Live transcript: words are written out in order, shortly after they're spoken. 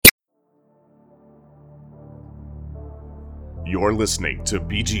You're listening to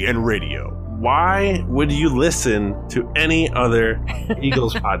BGN Radio Why would you listen to any other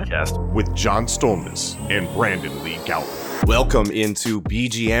Eagles podcast? with John Stolnis and Brandon Lee Gowton. Welcome into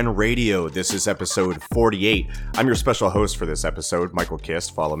BGN Radio. This is episode 48. I'm your special host for this episode, Michael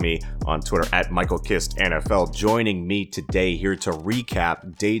Kist. Follow me on Twitter at Michael Kist NFL. Joining me today here to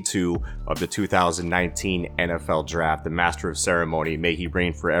recap day 2 of the 2019 NFL Draft, the master of ceremony. May he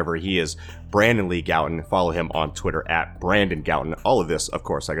reign forever. He is Brandon Lee Gowton. Follow him on Twitter at Brandon Gowton. All of this, of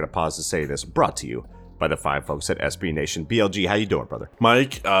course, I got to pause to say this, brought to you by the fine folks at SB Nation. BLG, how you doing, brother?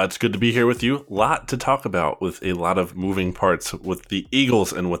 Mike, it's good to be here with you. A lot to talk about with a lot of moving parts with the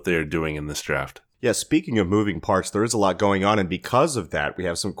Eagles and what they're doing in this draft. Yeah, speaking of moving parts, there is a lot going on, and because of that, we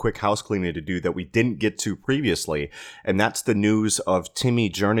have some quick house cleaning to do that we didn't get to previously, and that's the news of Timmy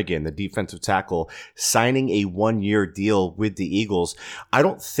Jernigan, the defensive tackle, signing a 1-year deal with the Eagles. I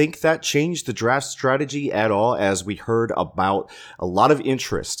don't think that changed the draft strategy at all, as we heard about a lot of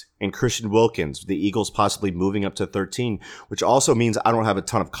interest in Christian Wilkins, the Eagles possibly moving up to 13, which also means I don't have a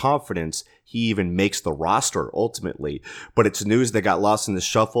ton of confidence he even makes the roster ultimately. But it's news that got lost in the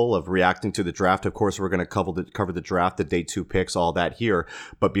shuffle of reacting to the draft. Of course, we're going to cover the draft, the day 2 picks, all that here.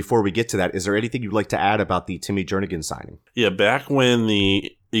 But before we get to that, is there anything you'd like to add about the Timmy Jernigan signing? Yeah, back when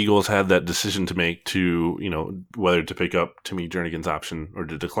the Eagles had that decision to make to, whether to pick up Timmy Jernigan's option or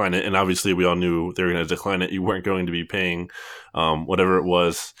to decline it. And obviously we all knew they were going to decline it. You weren't going to be paying whatever it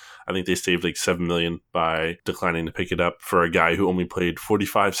was. I think they saved like $7 million by declining to pick it up for a guy who only played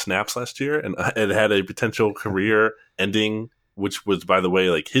 45 snaps last year and it had a potential career ending, which was, by the way,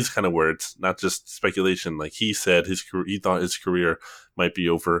 like his kind of words, not just speculation. Like he said, he thought his career might be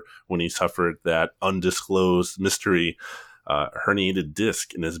over when he suffered that undisclosed mystery herniated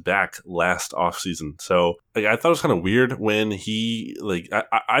disc in his back last offseason. So I thought it was kind of weird when he,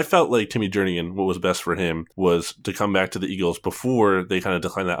 I felt like Timmy Jernigan, what was best for him was to come back to the Eagles before they kind of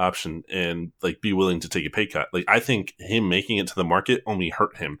declined that option and be willing to take a pay cut. I think him making it to the market only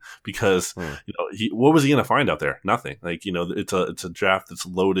hurt him because, what was he going to find out there? Nothing. It's a draft that's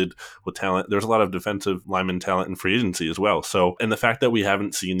loaded with talent. There's a lot of defensive lineman talent in free agency as well. So, and the fact that we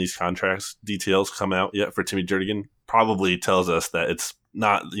haven't seen these contracts details come out yet for Timmy Jernigan probably tells us that it's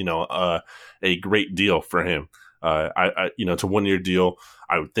not, a great deal for him. It's a 1-year deal.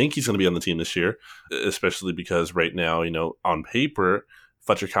 I would think he's going to be on the team this year, especially because right now, on paper,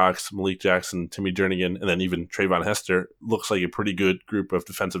 Fletcher Cox, Malik Jackson, Timmy Jernigan, and then even Trayvon Hester looks like a pretty good group of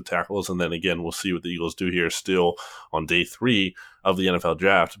defensive tackles. And then again, we'll see what the Eagles do here still on day 3 of the NFL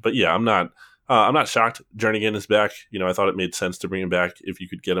draft. But yeah, I'm not shocked Jernigan is back. I thought it made sense to bring him back if you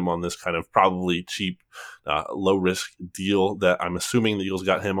could get him on this kind of probably cheap, low-risk deal that I'm assuming the Eagles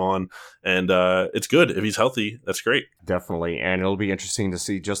got him on. And it's good. If he's healthy, that's great. Definitely. And it'll be interesting to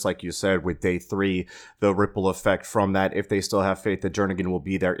see, just like you said, with day 3, the ripple effect from that, if they still have faith that Jernigan will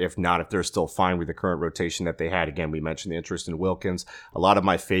be there. If not, if they're still fine with the current rotation that they had. Again, we mentioned the interest in Wilkins. A lot of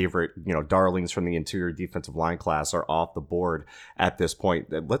my favorite, darlings from the interior defensive line class are off the board at this point.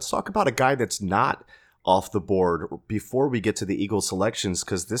 Let's talk about a guy that's not off the board before we get to the Eagles selections,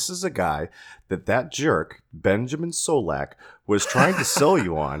 because this is a guy that jerk, Benjamin Solak, was trying to sell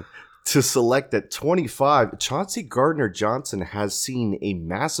you on to select at 25. Chauncey Gardner-Johnson has seen a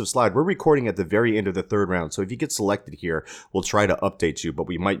massive slide. We're recording at the very end of the 3rd round, so if you get selected here, we'll try to update you, but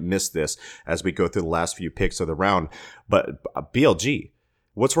we might miss this as we go through the last few picks of the round. But BLG,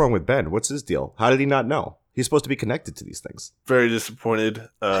 what's wrong with Ben? What's his deal? How did he not know? He's supposed to be connected to these things. Very disappointed.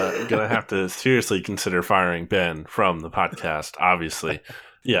 Gonna have to seriously consider firing Ben from the podcast, obviously.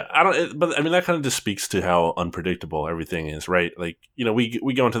 Yeah, but that kind of just speaks to how unpredictable everything is, right?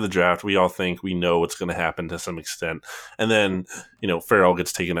 We go into the draft, we all think we know what's going to happen to some extent. And then, Farrell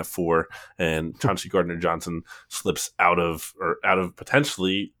gets taken at 4 and Chauncey Gardner-Johnson slips out of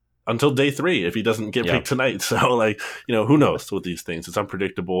potentially until day 3 if he doesn't get picked tonight. So who knows with these things? It's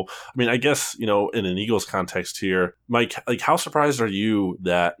unpredictable. I guess, in an Eagles context here, Mike, how surprised are you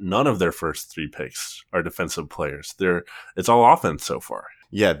that none of their first 3 picks are defensive players? It's all offense so far.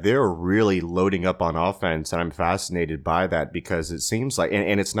 Yeah, they're really loading up on offense, and I'm fascinated by that because it seems like,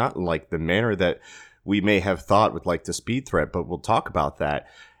 and it's not like the manner that we may have thought with the speed threat, but we'll talk about that.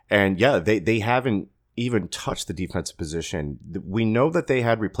 And yeah, they haven't even touch the defensive position. We know that they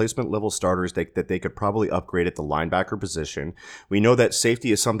had replacement level starters that they could probably upgrade at the linebacker position. We know that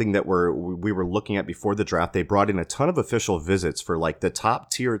safety is something that we were looking at before the draft. They brought in a ton of official visits for like the top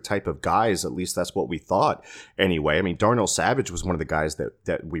tier type of guys. At least that's what we thought anyway. I mean, Darnell Savage was one of the guys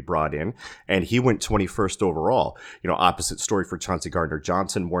that we brought in, and he went 21st overall. You know, opposite story for Chauncey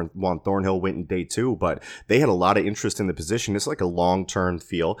Gardner-Johnson. Juan Thornhill went in day 2, but they had a lot of interest in the position. It's like a long-term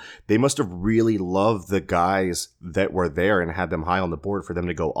feel. They must have really loved of the guys that were there and had them high on the board for them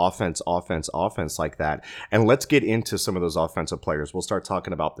to go offense, offense, offense like that. And let's get into some of those offensive players. We'll start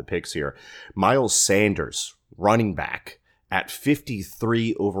talking about the picks here. Miles Sanders, running back, at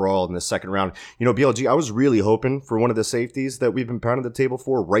 53 overall in the second round. You know, BLG, I was really hoping for one of the safeties that we've been pounding the table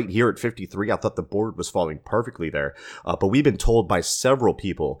for right here at 53. I thought the board was falling perfectly there. But we've been told by several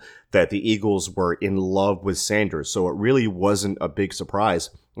people that the Eagles were in love with Sanders. So it really wasn't a big surprise.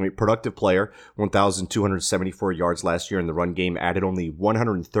 I mean, productive player, 1,274 yards last year in the run game, added only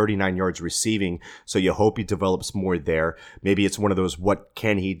 139 yards receiving. So you hope he develops more there. Maybe it's one of those what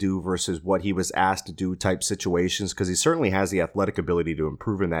can he do versus what he was asked to do type situations, because he certainly has the athletic ability to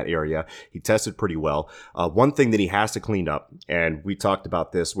improve in that area. He tested pretty well. One thing that he has to clean up, and we talked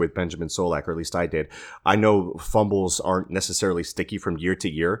about this with Benjamin Solak, or at least I did. I know fumbles aren't necessarily sticky from year to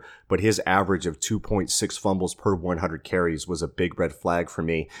year, but his average of 2.6 fumbles per 100 carries was a big red flag for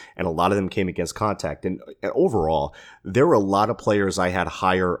me. And a lot of them came against contact. And overall, there were a lot of players I had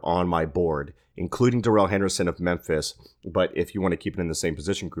higher on my board, including Darrell Henderson of Memphis. But if you want to keep it in the same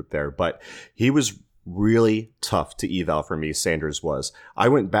position group there, but he was really tough to eval for me, Sanders was. I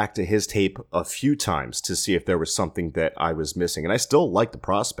went back to his tape a few times to see if there was something that I was missing. And I still like the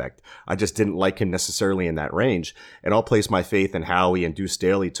prospect. I just didn't like him necessarily in that range. And I'll place my faith in Howie and Deuce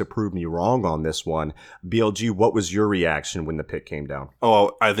Staley to prove me wrong on this one. BLG, what was your reaction when the pick came down?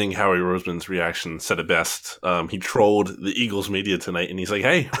 Oh, I think Howie Roseman's reaction said it best. He trolled the Eagles media tonight, and he's like,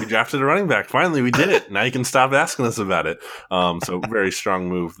 hey, we drafted a running back. Finally, we did it. Now you can stop asking us about it. So very strong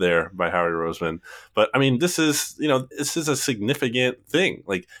move there by Howie Roseman. But I mean, this is a significant thing.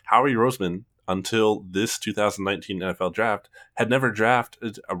 Like, Howie Roseman, until this 2019 NFL draft, had never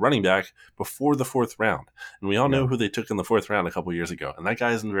drafted a running back before the fourth round. And we all know who they took in the fourth round a couple years ago. And that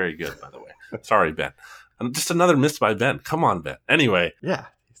guy isn't very good, by the way. Sorry, Ben. And just another miss by Ben. Come on, Ben. Anyway. Yeah,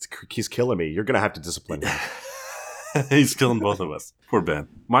 he's killing me. You're going to have to discipline him. He's killing both of us. Poor Ben.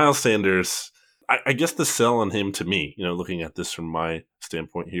 Miles Sanders, I guess the sell on him to me, looking at this from my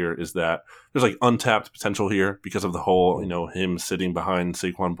standpoint here, is that there's like untapped potential here because of the whole, him sitting behind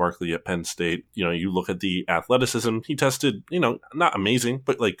Saquon Barkley at Penn State. You look at the athleticism, he tested, not amazing,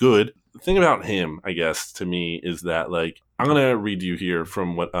 but like good. The thing about him, I guess, to me is that, like, I'm going to read you here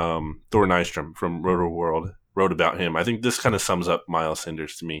from what Thor Nystrom from Roto World wrote about him. I think this kind of sums up Miles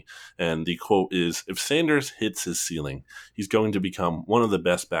Sanders to me. And the quote is, if Sanders hits his ceiling, he's going to become one of the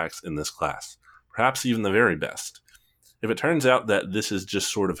best backs in this class. Perhaps even the very best. If it turns out that this is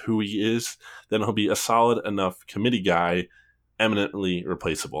just sort of who he is, then he'll be a solid enough committee guy, eminently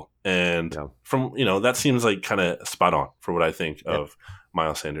replaceable. And from, that seems like kind of spot on for what I think of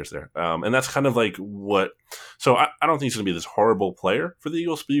Miles Sanders there. And that's kind of like so I don't think he's going to be this horrible player for the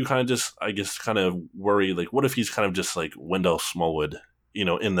Eagles, but you kind of just, I guess, kind of worry, like, what if he's kind of just like Wendell Smallwood,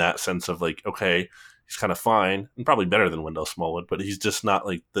 in that sense of like, okay, he's kind of fine and probably better than Wendell Smallwood, but he's just not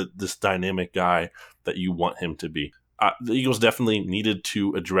like this dynamic guy that you want him to be. The Eagles definitely needed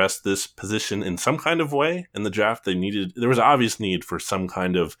to address this position in some kind of way in the draft. There was an obvious need for some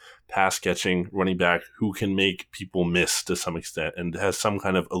kind of pass catching running back who can make people miss to some extent and has some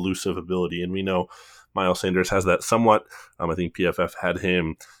kind of elusive ability. And we know Miles Sanders has that somewhat. I think PFF had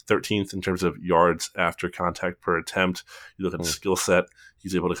him 13th in terms of yards after contact per attempt. You look at the skill set,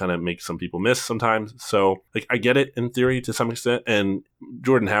 he's able to kind of make some people miss sometimes. So, like, I get it in theory to some extent. And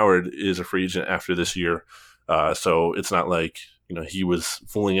Jordan Howard is a free agent after this year. So it's not like, he was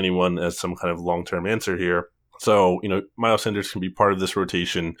fooling anyone as some kind of long-term answer here. So, Miles Sanders can be part of this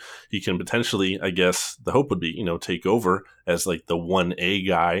rotation. He can potentially, I guess, the hope would be, take over as like the 1A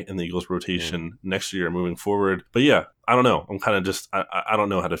guy in the Eagles rotation next year moving forward. But yeah, I don't know. I'm kind of just, I don't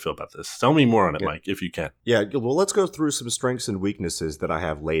know how to feel about this. Tell me more on it, Mike, if you can. Yeah, well, let's go through some strengths and weaknesses that I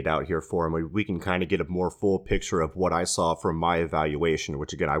have laid out here for him. We can kind of get a more full picture of what I saw from my evaluation,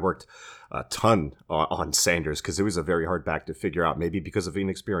 which, again, I worked a ton on Sanders because it was a very hard back to figure out, maybe because of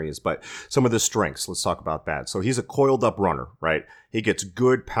inexperience. But some of the strengths, let's talk about that. So he's a coiled up runner, right? He gets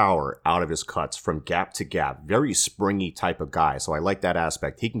good power out of his cuts from gap to gap. Very springy type of guy. So I like that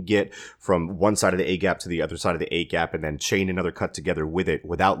aspect. He can get from one side of the A gap to the other side of the A gap and then chain another cut together with it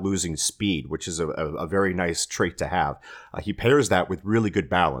without losing speed, which is a very nice trait to have. He pairs that with really good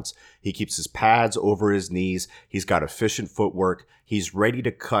balance. He keeps his pads over his knees. He's got efficient footwork. He's ready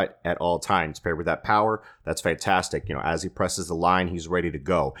to cut at all times. Paired with that power, that's fantastic. As he presses the line, he's ready to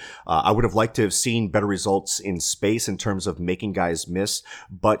go. I would have liked to have seen better results in space in terms of making guys miss,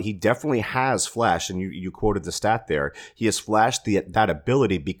 but he definitely has flashed, and you quoted the stat there. He has flashed that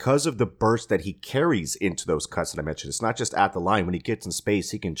ability because of the burst that he carries into those cuts that I mentioned. It's not just at the line. When he gets in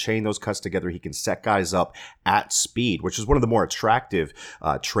space, he can chain those cuts together. He can set guys up at speed, which is one of the more attractive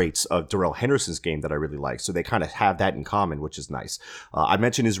traits of Darrell Henderson's game that I really like. So they kind of have that in common, which is nice. I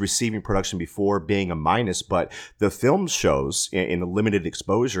mentioned his receiving production before being a minus, but the film shows in the limited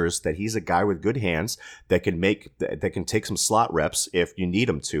exposures that he's a guy with good hands that can take some slot reps if you need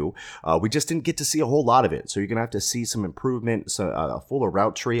him to. We just didn't get to see a whole lot of it, so you're gonna have to see some improvement. So a fuller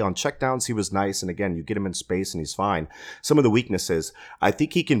route tree on checkdowns, he was nice, and again, you get him in space and he's fine. Some of the weaknesses, I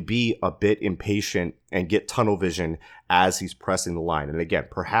think he can be a bit impatient and get tunnel vision as he's pressing the line. And again,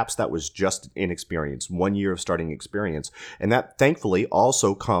 perhaps that was just inexperience, 1 year of starting experience. And that thankfully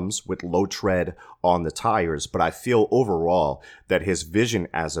also comes with low tread on the tires. But I feel overall that his vision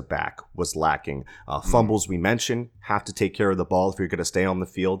as a back was lacking. Fumbles we mentioned, have to take care of the ball if you're going to stay on the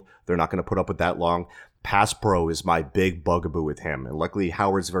field. They're not going to put up with that long. Pass pro is my big bugaboo with him. And luckily,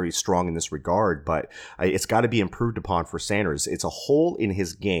 Howard's very strong in this regard, but it's got to be improved upon for Sanders. It's a hole in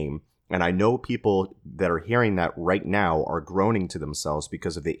his game. And I know people that are hearing that right now are groaning to themselves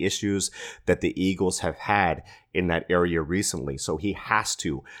because of the issues that the Eagles have had in that area recently. So he has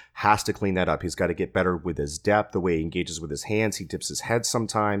to clean that up. He's got to get better with his depth, the way he engages with his hands. He dips his head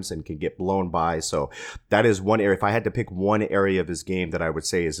sometimes and can get blown by. So that is one area. If I had to pick one area of his game that I would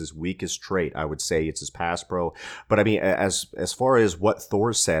say is his weakest trait, I would say it's his pass pro. But I mean, as far as what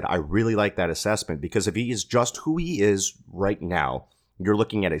Thor said, I really like that assessment, because if he is just who he is right now, you're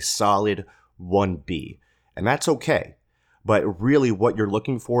looking at a solid 1B, and that's okay. But really what you're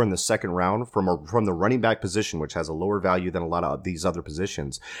looking for in the second round from the running back position, which has a lower value than a lot of these other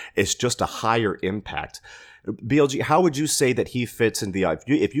positions, is just a higher impact. BLG, how would you say that he fits in the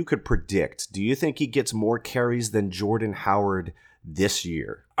if you could predict, do you think he gets more carries than Jordan Howard this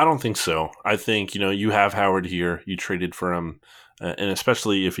year? I don't think so. I think, you have Howard here. You traded for him. And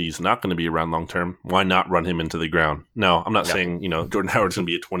especially if he's not going to be around long term, why not run him into the ground? No, I'm not saying, Jordan Howard's going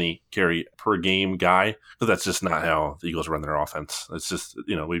to be a 20 carry per game guy, but that's just not how the Eagles run their offense. It's just,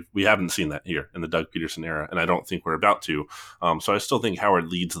 we haven't seen that here in the Doug Peterson era, and I don't think we're about to. So I still think Howard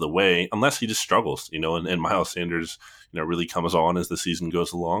leads the way, unless he just struggles, and Miles Sanders, really comes on as the season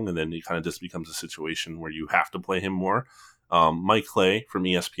goes along, and then it kind of just becomes a situation where you have to play him more. Mike Clay from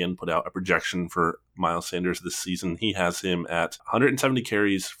ESPN put out a projection for Miles Sanders this season. He has him at 170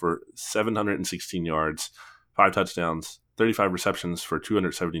 carries for 716 yards, 5 touchdowns, 35 receptions for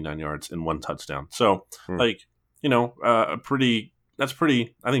 279 yards, and 1 touchdown. So, that's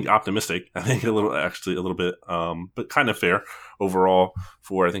pretty, I think, optimistic. I think a little bit, but kind of fair overall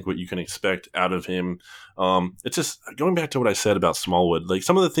for, I think, what you can expect out of him. It's just going back to what I said about Smallwood, like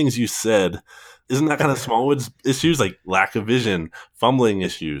some of the things you said, isn't that kind of Smallwood's issues, like lack of vision, fumbling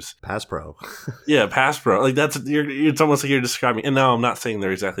issues, pass pro? Yeah, pass pro. Like it's almost like you're describing. And now I'm not saying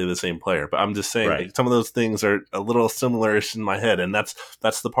they're exactly the same player, but I'm just saying like, some of those things are a little similar-ish in my head, and that's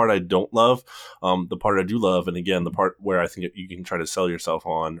the part I don't love. The part I do love, and again, the part where I think you can try to sell yourself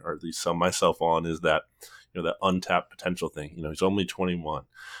on, or at least sell myself on, is that that untapped potential thing. He's only 21.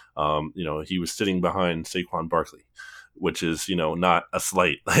 He was sitting behind Saquon Barkley, which is not a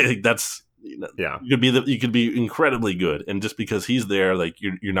slight. Like that's. You could be incredibly good, and just because he's there, like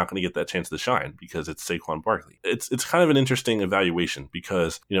you're not going to get that chance to shine because it's Saquon Barkley. It's kind of an interesting evaluation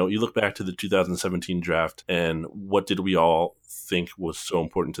because you look back to the 2017 draft, and what did we all think was so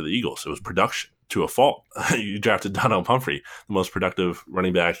important to the Eagles? It was production. To a fault. You drafted Donnell Pumphrey, the most productive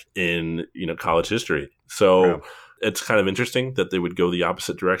running back in college history. So it's kind of interesting that they would go the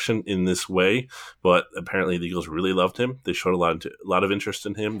opposite direction in this way, but apparently the Eagles really loved him. They showed a lot of interest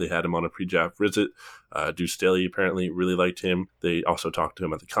in him. They had him on a pre-draft visit. Deuce Staley apparently really liked him. They also talked to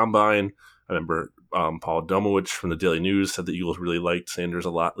him at the Combine. I remember Paul Domowitch from the Daily News said the Eagles really liked Sanders a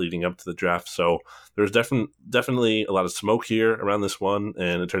lot leading up to the draft. So there's definitely a lot of smoke here around this one,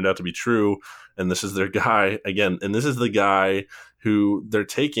 and it turned out to be true. And this is their guy again. And this is the guy who they're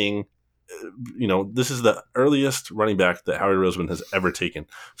taking. This is the earliest running back that Howie Roseman has ever taken.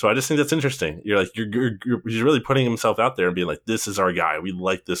 So I just think that's interesting. You're like, he's really putting himself out there and being like, this is our guy. We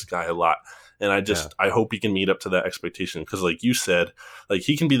like this guy a lot. And I hope he can meet up to that expectation. Because like you said, like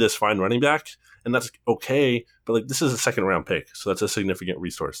he can be this fine running back, and that's okay. But like this is a second round pick, so that's a significant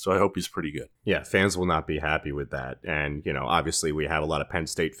resource. So I hope he's pretty good. Yeah, fans will not be happy with that. And obviously we have a lot of Penn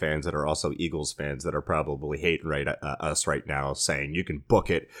State fans that are also Eagles fans that are probably hating us right now, saying you can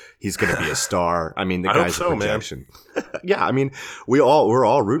book it. He's going to be a star. I mean, the guy's a projection. Yeah, I mean, we're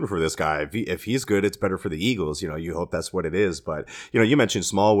all rooting for this guy. If he's good, it's better for the Eagles. You hope that's what it is. But you mentioned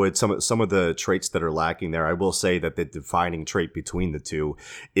Smallwood. Some of the traits that are lacking there. I will say that the defining trait between the two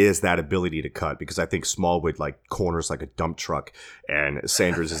is that ability to cut, because I think Smallwood, like like corners like a dump truck, and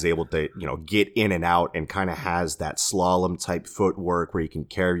Sanders is able to, get in and out and kind of has that slalom type footwork where he can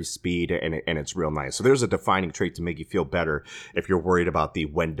carry speed, and it's real nice. So there's a defining trait to make you feel better if you're worried about the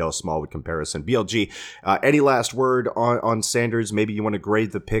Wendell Smallwood comparison. BLG, any last word on Sanders? Maybe you want to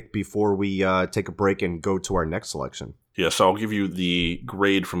grade the pick before we take a break and go to our next selection. Yeah, so I'll give you the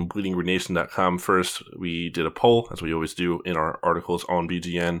grade from bleedinggreenNation.com first. We did a poll, as we always do in our articles on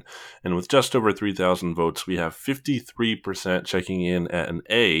BGN, and with just over 3,000 votes, we have 53% checking in at an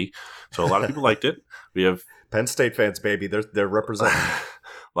A, so a lot of people liked it. We have Penn State fans, baby, they're representing.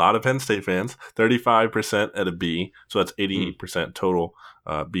 a lot of Penn State fans, 35% at a B, so that's 88% total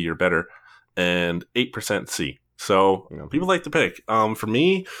B or better, and 8% C. So people like the pick. For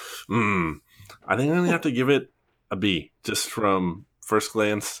me, I think I'm going to have to give it a B, just from first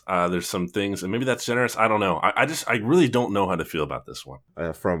glance. There's some things, and maybe that's generous. I don't know. I really don't know how to feel about this one.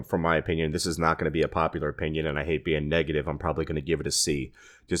 From my opinion, this is not going to be a popular opinion, and I hate being negative. I'm probably going to give it a C,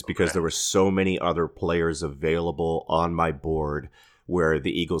 just because there were so many other players available on my board where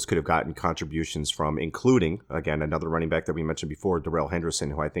the Eagles could have gotten contributions from, including, again, another running back that we mentioned before, Darrell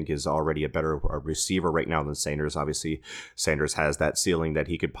Henderson, who I think is already a better receiver right now than Sanders. Obviously, Sanders has that ceiling that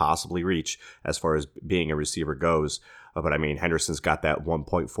he could possibly reach as far as being a receiver goes. But I mean, Henderson's got that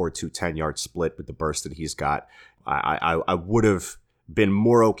 1.42 10-yard split with the burst that he's got. I would have been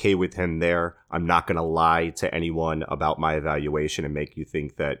more okay with him there. I'm not going to lie to anyone about my evaluation and make you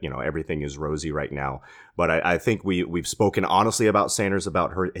think that, everything is rosy right now. But I think we've spoken honestly about Sanders,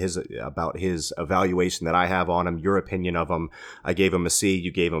 about his evaluation that I have on him, your opinion of him. I gave him a C,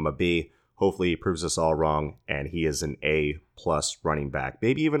 you gave him a B. Hopefully he proves us all wrong, and he is an A+ running back,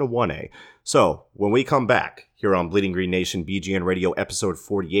 maybe even a 1A. So when we come back here on Bleeding Green Nation BGN Radio episode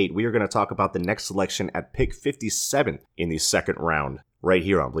 48, we are going to talk about the next selection at pick 57 in the second round, right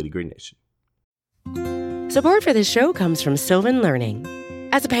here on Bleeding Green Nation. Support for this show comes from Sylvan Learning.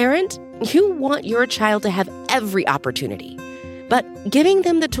 As a parent, you want your child to have every opportunity, but giving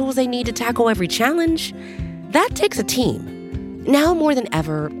them the tools they need to tackle every challenge, that takes a team. Now more than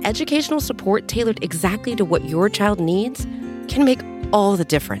ever, educational support tailored exactly to what your child needs can make all the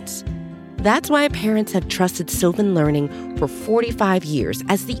difference. That's why parents have trusted Sylvan Learning for 45 years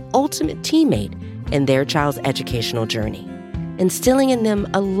as the ultimate teammate in their child's educational journey, instilling in them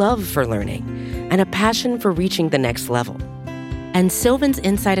a love for learning and a passion for reaching the next level. And Sylvan's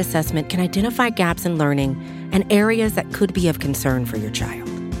Insight Assessment can identify gaps in learning and areas that could be of concern for your child.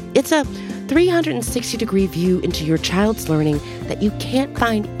 It's a 360-degree view into your child's learning that you can't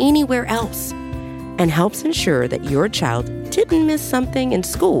find anywhere else, and helps ensure that your child didn't miss something in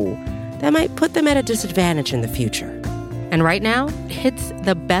school that might put them at a disadvantage in the future. And right now, it's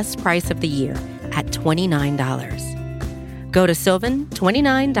the best price of the year at $29. Go to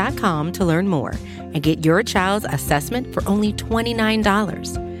sylvan29.com to learn more and get your child's assessment for only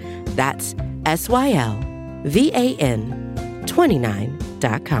 $29. That's SYLVAN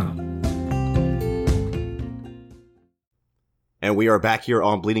 29.com. And we are back here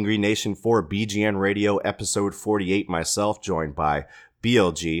on Bleeding Green Nation for BGN Radio episode 48. Myself, joined by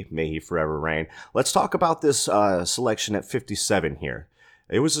BLG, may he forever reign. Let's talk about this selection at 57 here.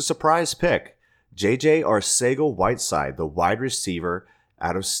 It was a surprise pick. J.J. Arcega-Whiteside, the wide receiver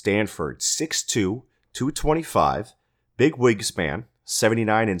out of Stanford, 6'2", 225, big wingspan,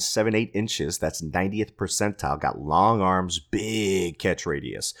 79 and 7/8 inches. That's 90th percentile. Got long arms, big catch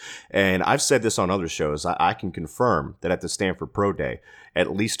radius. And I've said this on other shows. I can confirm that at the Stanford Pro Day,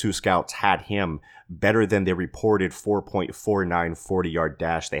 at least two scouts had him better than the reported 4.49 40-yard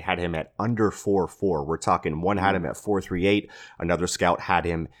dash. They had him at under 4.4. We're talking one had him at 4.38. Another scout had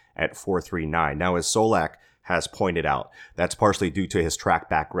him at 4.39. Now, as Solak has pointed out, that's partially due to his track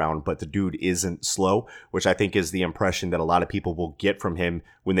background, but the dude isn't slow, which I think is the impression that a lot of people will get from him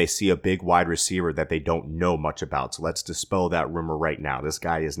when they see a big wide receiver that they don't know much about. So let's dispel that rumor right now. This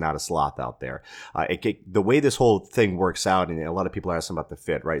guy is not a sloth out there. The way this whole thing works out, and a lot of people ask about the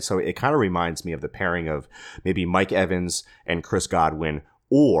fit, right? So it kind of reminds me of the pairing of maybe Mike Evans and Chris Godwin,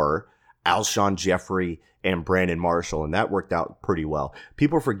 or Alshon Jeffrey and Brandon Marshall, and that worked out pretty well.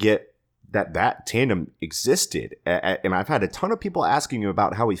 People forget that tandem existed. And I've had a ton of people asking you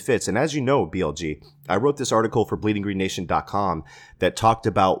about how he fits. And as you know, BLG, I wrote this article for bleedinggreenNation.com that talked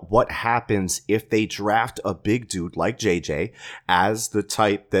about what happens if they draft a big dude like JJ as the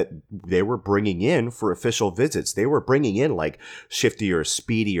type that they were bringing in for official visits. They were bringing in like shiftier,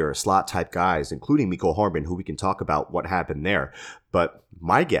 speedier, slot type guys, including Mecole Hardman, who we can talk about what happened there. But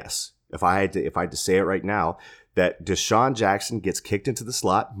my guess, if I had to say it right now, that Deshaun Jackson gets kicked into the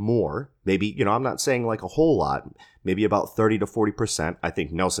slot more. Maybe, I'm not saying like a whole lot, maybe about 30 to 40%. I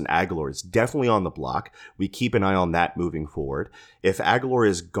think Nelson Aguilar is definitely on the block. We keep an eye on that moving forward. If Aguilar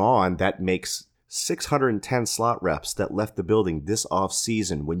is gone, that makes 610 slot reps that left the building this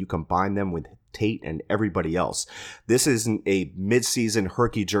offseason when you combine them with Tate and everybody else. This isn't a midseason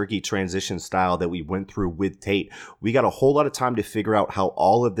herky-jerky transition style that we went through with Tate. We got a whole lot of time to figure out how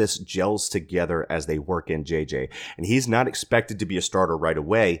all of this gels together as they work in JJ. And he's not expected to be a starter right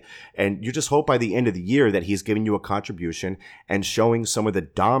away. And you just hope by the end of the year that he's giving you a contribution and showing some of the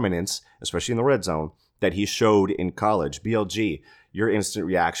dominance, especially in the red zone, that he showed in college. BLG, your instant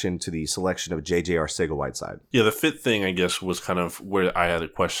reaction to the selection of J.J. Arcega-Whiteside. Yeah, the fit thing, I guess, was kind of where I had a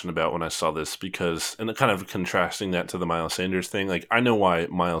question about when I saw this because, and kind of contrasting that to the Miles Sanders thing, like I know why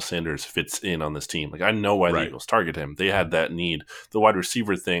Miles Sanders fits in on this team. Like I know why the Eagles target him. They had that need. The wide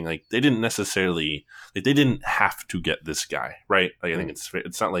receiver thing, like they didn't necessarily, like they didn't have to get this guy, right? Like I think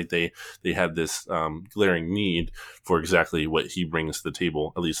it's not like they had this glaring need for exactly what he brings to the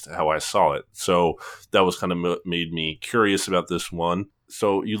table, at least how I saw it. So that was kind of made me curious about this one.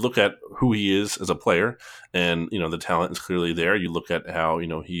 So you look at who he is as a player, and the talent is clearly there. You look at how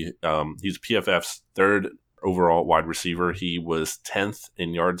he's PFF's third overall wide receiver. He was 10th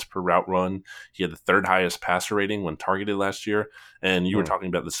in yards per route run. He had the third highest passer rating when targeted last year. And you were talking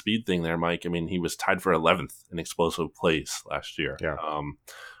about the speed thing there, Mike. I mean, he was tied for 11th in explosive plays last year. Yeah.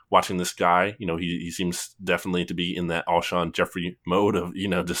 Watching this guy, he seems definitely to be in that Alshon Jeffrey mode of,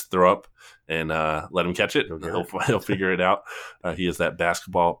 just throw up and let him catch it. He'll figure it out. He has that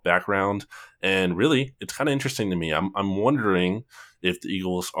basketball background. And really, it's kind of interesting to me. I'm wondering if the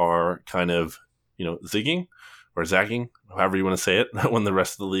Eagles are kind of, zigging or zagging, however you want to say it, when the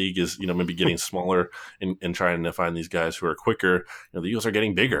rest of the league is, maybe getting smaller and trying to find these guys who are quicker. The Eagles are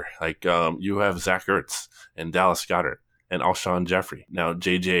getting bigger. Like you have Zach Ertz and Dallas Goedert and Alshon Jeffrey. Now,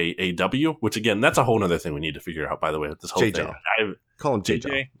 JJAW, which again, that's a whole other thing we need to figure out, by the way, with this whole thing. Call him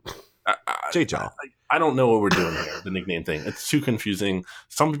JJ. JJ. I don't know what we're doing here, the nickname thing. It's too confusing.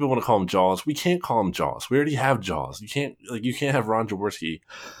 Some people want to call him Jaws. We can't call him Jaws. We already have Jaws. You can't have Ron Jaworski.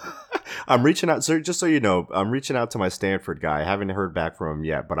 I'm reaching out, so just so you know, I'm reaching out to my Stanford guy. I haven't heard back from him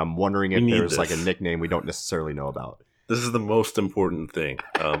yet, but I'm wondering if there's like a nickname we don't necessarily know about. This is the most important thing.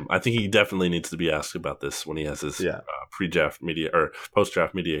 I think he definitely needs to be asked about this when he has his pre-draft media or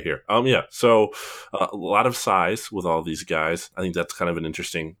post-draft media here. So a lot of size with all these guys. I think that's kind of an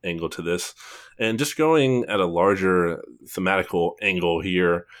interesting angle to this. And just going at a larger thematical angle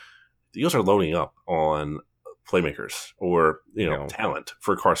here, the Eagles are loading up on playmakers or talent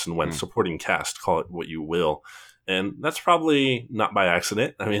for Carson Wentz, supporting cast, call it what you will. And that's probably not by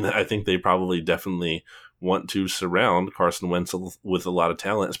accident. I mean, I think they probably definitely want to surround Carson Wentz with a lot of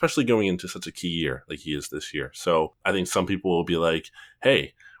talent, especially going into such a key year like he is this year. So I think some people will be like,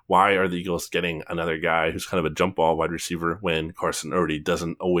 hey, why are the Eagles getting another guy who's kind of a jump ball wide receiver when Carson already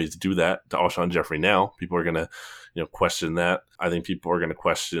doesn't always do that to Alshon Jeffrey now? People are going to question that. I think people are going to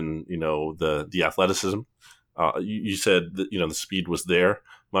question the athleticism. You said that the speed was there,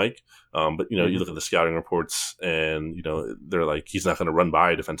 Mike, but you look at the scouting reports and they're like, he's not going to run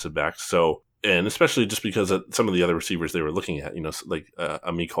by a defensive back. So, and especially just because of some of the other receivers they were looking at, like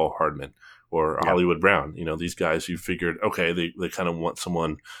a Mecole Hardman or Hollywood Brown, these guys you figured, okay, they kind of want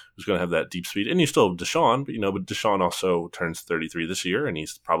someone who's going to have that deep speed. And you still have Deshaun, but Deshaun also turns 33 this year, and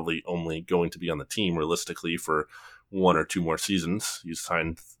he's probably only going to be on the team realistically for 1 or 2 more seasons. He's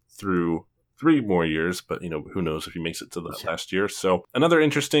signed through 3 more years, but who knows if he makes it to the last year. So another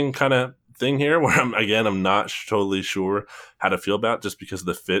interesting kind of thing here where I'm not totally sure how to feel about, just because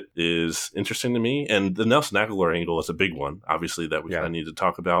the fit is interesting to me. And the Nelson Aguilar angle is a big one, obviously, that we kind of need to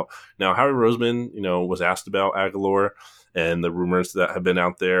talk about. Now, Howie Roseman, was asked about Aguilar and the rumors that have been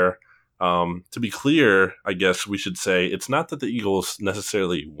out there. To be clear, I guess we should say it's not that the Eagles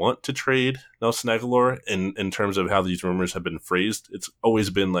necessarily want to trade Nelson Aguilar in terms of how these rumors have been phrased. It's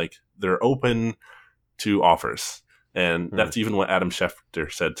always been like they're open to offers. And that's even what Adam Schefter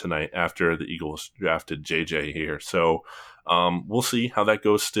said tonight after the Eagles drafted JJ here. So we'll see how that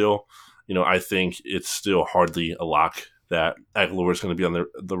goes still. I think it's still hardly a lock that Aguilar is going to be on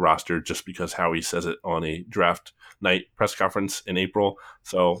the roster just because Howie says it on a draft night press conference in April.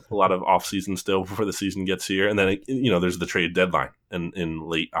 So a lot of offseason still before the season gets here. And then, there's the trade deadline in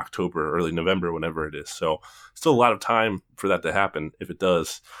late October, early November, whenever it is. So still a lot of time for that to happen if it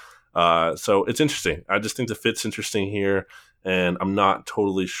does. So it's interesting. I just think the fit's interesting here, and I'm not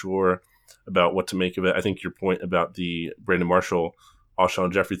totally sure about what to make of it. I think your point about the Brandon Marshall,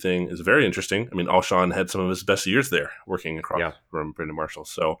 Alshon Jeffrey thing is very interesting. I mean, Alshon had some of his best years there working across from Brandon Marshall.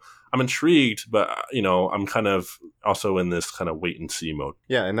 So I'm intrigued, but I'm kind of also in this kind of wait and see mode.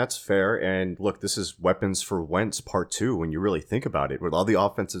 Yeah, and that's fair. And look, this is weapons for Wentz part 2 when you really think about it, with all the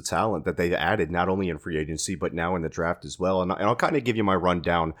offensive talent that they've added, not only in free agency, but now in the draft as well. And I'll kind of give you my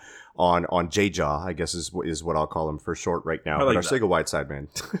rundown on J-Jaw, I guess is what I'll call him for short right now. But Arcega Whiteside, man,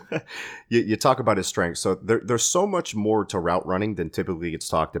 you talk about his strengths. So there's so much more to route running than typically gets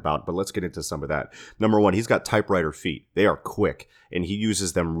talked about, but let's get into some of that. Number one, he's got typewriter feet. They are quick, and he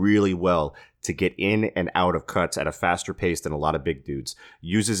uses them really well to get in and out of cuts at a faster pace than a lot of big dudes.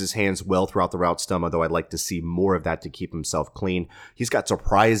 Uses his hands well throughout the route stem, although I'd like to see more of that to keep himself clean. He's got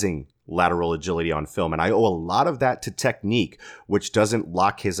surprising lateral agility on film, and I owe a lot of that to technique, which doesn't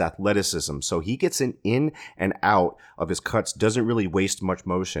lock his athleticism. So he gets in and out of his cuts, doesn't really waste much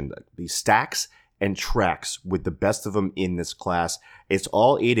motion. He stacks and tracks with the best of them in this class. It's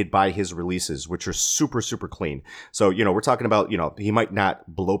all aided by his releases, which are super, super clean. So, we're talking about, he might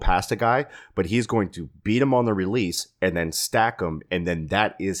not blow past a guy, but he's going to beat him on the release and then stack him. And then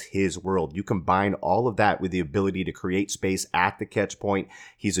that is his world. You combine all of that with the ability to create space at the catch point.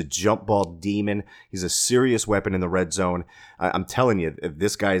 He's a jump ball demon. He's a serious weapon in the red zone. I'm telling you,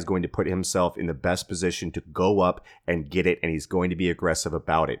 this guy is going to put himself in the best position to go up and get it, and he's going to be aggressive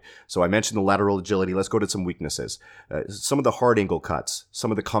about it. So I mentioned the lateral agility. Let's go to some weaknesses. Some of the hard angle cuts,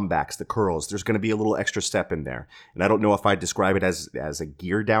 some of the comebacks, the curls, there's going to be a little extra step in there. And I don't know if I'd describe it as a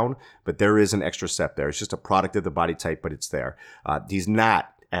gear down, but there is an extra step there. It's just a product of the body type, but it's there. He's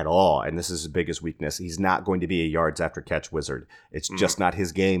not at all, and this is his biggest weakness, he's not going to be a yards after catch wizard. It's just not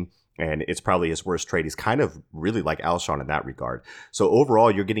his game. And it's probably his worst trait. He's kind of really like Alshon in that regard. So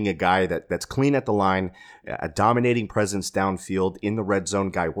overall, you're getting a guy that's clean at the line, a dominating presence downfield in the red zone.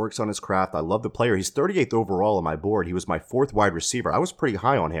 Guy works on his craft. I love the player. He's 38th overall on my board. He was my 4th wide receiver. I was pretty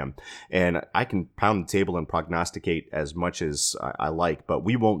high on him. And I can pound the table and prognosticate as much as I like, but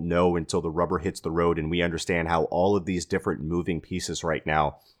we won't know until the rubber hits the road and we understand how all of these different moving pieces right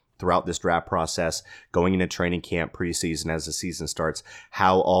now throughout this draft process, going into training camp, preseason, as the season starts,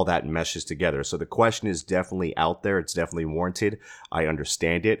 how all that meshes together. So the question is definitely out there. It's definitely warranted. I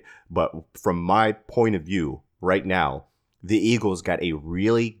understand it. But from my point of view right now, the Eagles got a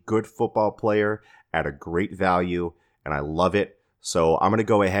really good football player at a great value, and I love it. So I'm going to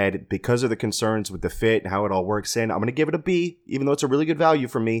go ahead, because of the concerns with the fit and how it all works in, I'm going to give it a B, even though it's a really good value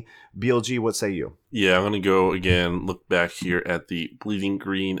for me. BLG, what say you? Yeah, I'm going to go again, look back here at the Bleeding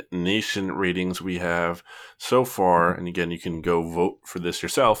Green Nation ratings we have so far. And again, you can go vote for this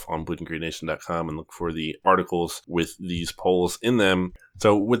yourself on bleedinggreennation.com and look for the articles with these polls in them.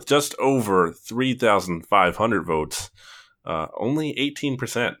 So with just over 3,500 votes, only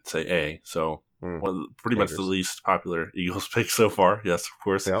 18% say A. So pretty much the least popular Eagles pick so far. Yes, of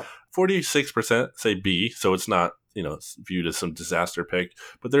course. Yep. 46% say B, so it's not, it's viewed as some disaster pick,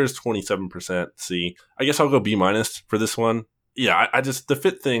 but there's 27% C. I guess I'll go B minus for this one. Yeah, I just, the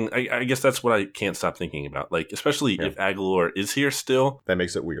fit thing, I guess that's what I can't stop thinking about. Like, especially if Aguilar is here still. That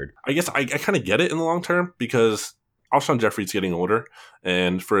makes it weird. I guess I kind of get it in the long term, because Alshon Jeffrey's getting older,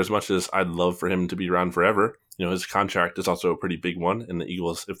 and for as much as I'd love for him to be around forever, his contract is also a pretty big one, and the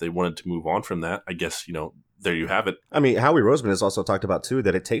Eagles, if they wanted to move on from that, I guess, there you have it. I mean, Howie Roseman has also talked about, too,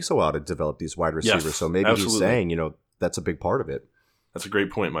 that it takes a while to develop these wide receivers, so maybe absolutely. He's saying, that's a big part of it. That's a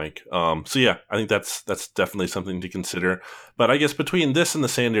great point, Mike. So yeah, I think that's definitely something to consider. But I guess between this and the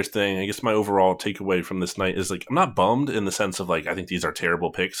Sanders thing, I guess my overall takeaway from this night is, like, I'm not bummed in the sense of, like, I think these are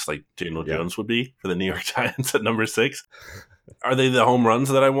terrible picks, like Daniel Jones would be for the New York Giants at number 6. Are they the home runs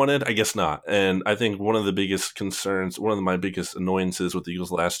that I wanted? I guess not. And I think one of the biggest concerns, one of my biggest annoyances with the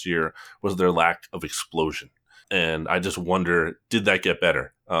Eagles last year was their lack of explosion. And I just wonder, did that get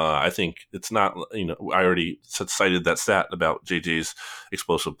better? I think it's not, I already cited that stat about JJ's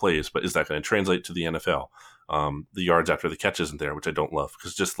explosive plays, but is that going to translate to the NFL? The yards after the catch isn't there, which I don't love,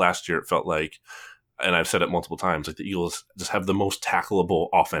 because just last year it felt like, and I've said it multiple times, like the Eagles just have the most tackleable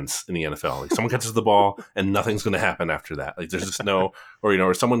offense in the NFL. Like, someone catches the ball and nothing's going to happen after that. Like, there's just no,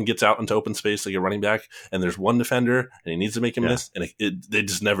 or someone gets out into open space, like a running back, and there's one defender and he needs to make a miss, and they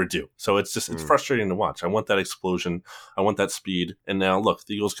just never do. So it's just, it's frustrating to watch. I want that explosion. I want that speed. And now look,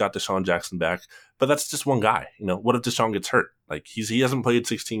 the Eagles got Deshaun Jackson back, but that's just one guy. What if Deshaun gets hurt? Like, he hasn't played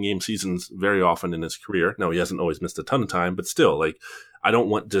 16-game seasons very often in his career. No, he hasn't always missed a ton of time, but still, like, I don't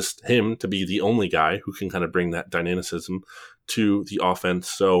want just him to be the only guy who can kind of bring that dynamicism to the offense.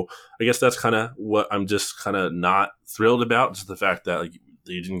 So I guess that's kind of what I'm just kind of not thrilled about, just the fact that, like,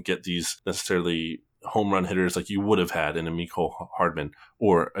 they didn't get these necessarily home run hitters like you would have had in a Mecole Hardman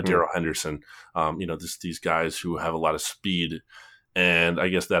or a Darrell Henderson. These guys who have a lot of speed. And I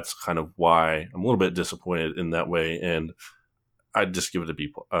guess that's kind of why I'm a little bit disappointed in that way. And I'd just give it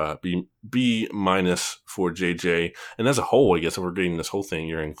a B minus for JJ. And as a whole, I guess if we're grading this whole thing,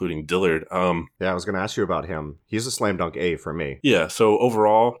 you're including Dillard. Yeah, I was going to ask you about him. He's a slam dunk A for me. Yeah, so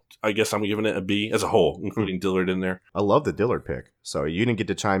overall, I guess I'm giving it a B as a whole, including Dillard in there. I love the Dillard pick. So you didn't get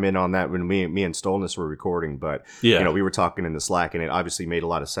to chime in on that when me and Stolness were recording, but yeah, we were talking in the Slack, and it obviously made a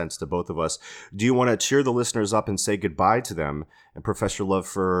lot of sense to both of us. Do you want to cheer the listeners up and say goodbye to them and profess your love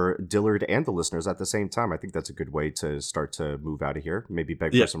for Dillard and the listeners at the same time? I think that's a good way to start to move out of here. Maybe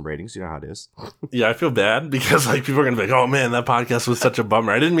beg for some ratings. You know how it is. Yeah, I feel bad because people are gonna be like, "Oh man, that podcast was such a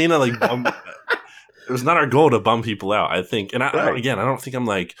bummer." I didn't mean to bum. It was not our goal to bum people out. I think, and I don't think I'm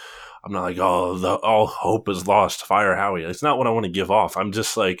not like, oh, all hope is lost. Fire Howie. It's not what I want to give off. I'm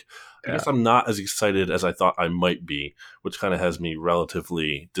just I guess I'm not as excited as I thought I might be, which kind of has me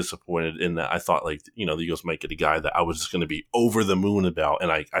relatively disappointed in that I thought the Eagles might get a guy that I was just going to be over the moon about.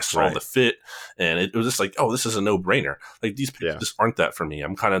 And I saw the fit and it was just oh, this is a no brainer. These picks just aren't that for me.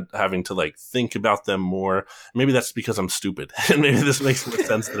 I'm kind of having to think about them more. Maybe that's because I'm stupid and maybe this makes more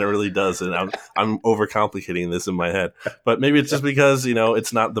sense than it really does. And I'm overcomplicating this in my head, but maybe it's just because,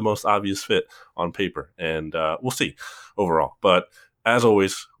 it's not the most obvious fit on paper and we'll see overall. But as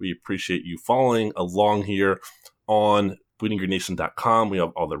always, we appreciate you following along here on bleedinggreennation.com. We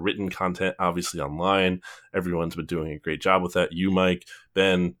have all the written content, obviously, online. Everyone's been doing a great job with that. You, Mike,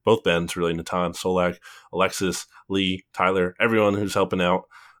 Ben, both Bens, really, Natan, Solak, Alexis, Lee, Tyler, everyone who's helping out.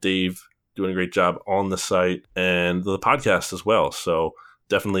 Dave, doing a great job on the site and the podcast as well. So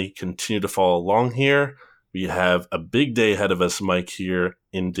definitely continue to follow along here. We have a big day ahead of us, Mike, here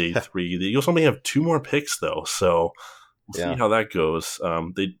in day 3. The Eagles only have 2 more picks, though, so we'll see how that goes.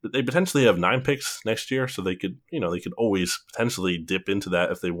 They potentially have 9 picks next year, so they could always potentially dip into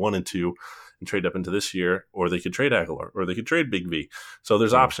that if they wanted to and trade up into this year, or they could trade Aguilar, or they could trade Big V. So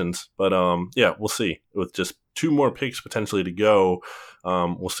there's options, but we'll see. With just 2 more picks potentially to go,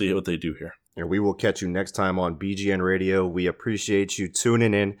 we'll see what they do here. And we will catch you next time on BGN Radio. We appreciate you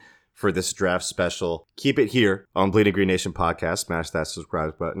tuning in for this draft special. Keep it here on Bleeding Green Nation Podcast. Smash that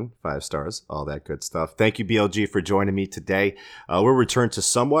subscribe button, 5 stars, all that good stuff. Thank you, BLG, for joining me today. We'll return to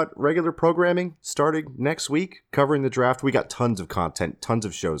somewhat regular programming starting next week, covering the draft. We got tons of content, tons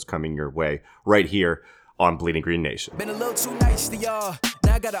of shows coming your way right here on Bleeding Green Nation. Been a little too nice to y'all.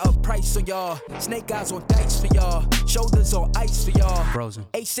 Now I got to up price on y'all. Snake eyes on dice for y'all. Shoulders on ice for y'all. Frozen.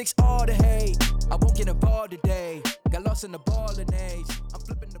 H6 all the hate. I won't get involved today. Got lost in the ball and age. I'm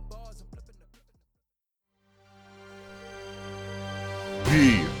flipping the bars.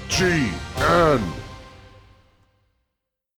 BGN.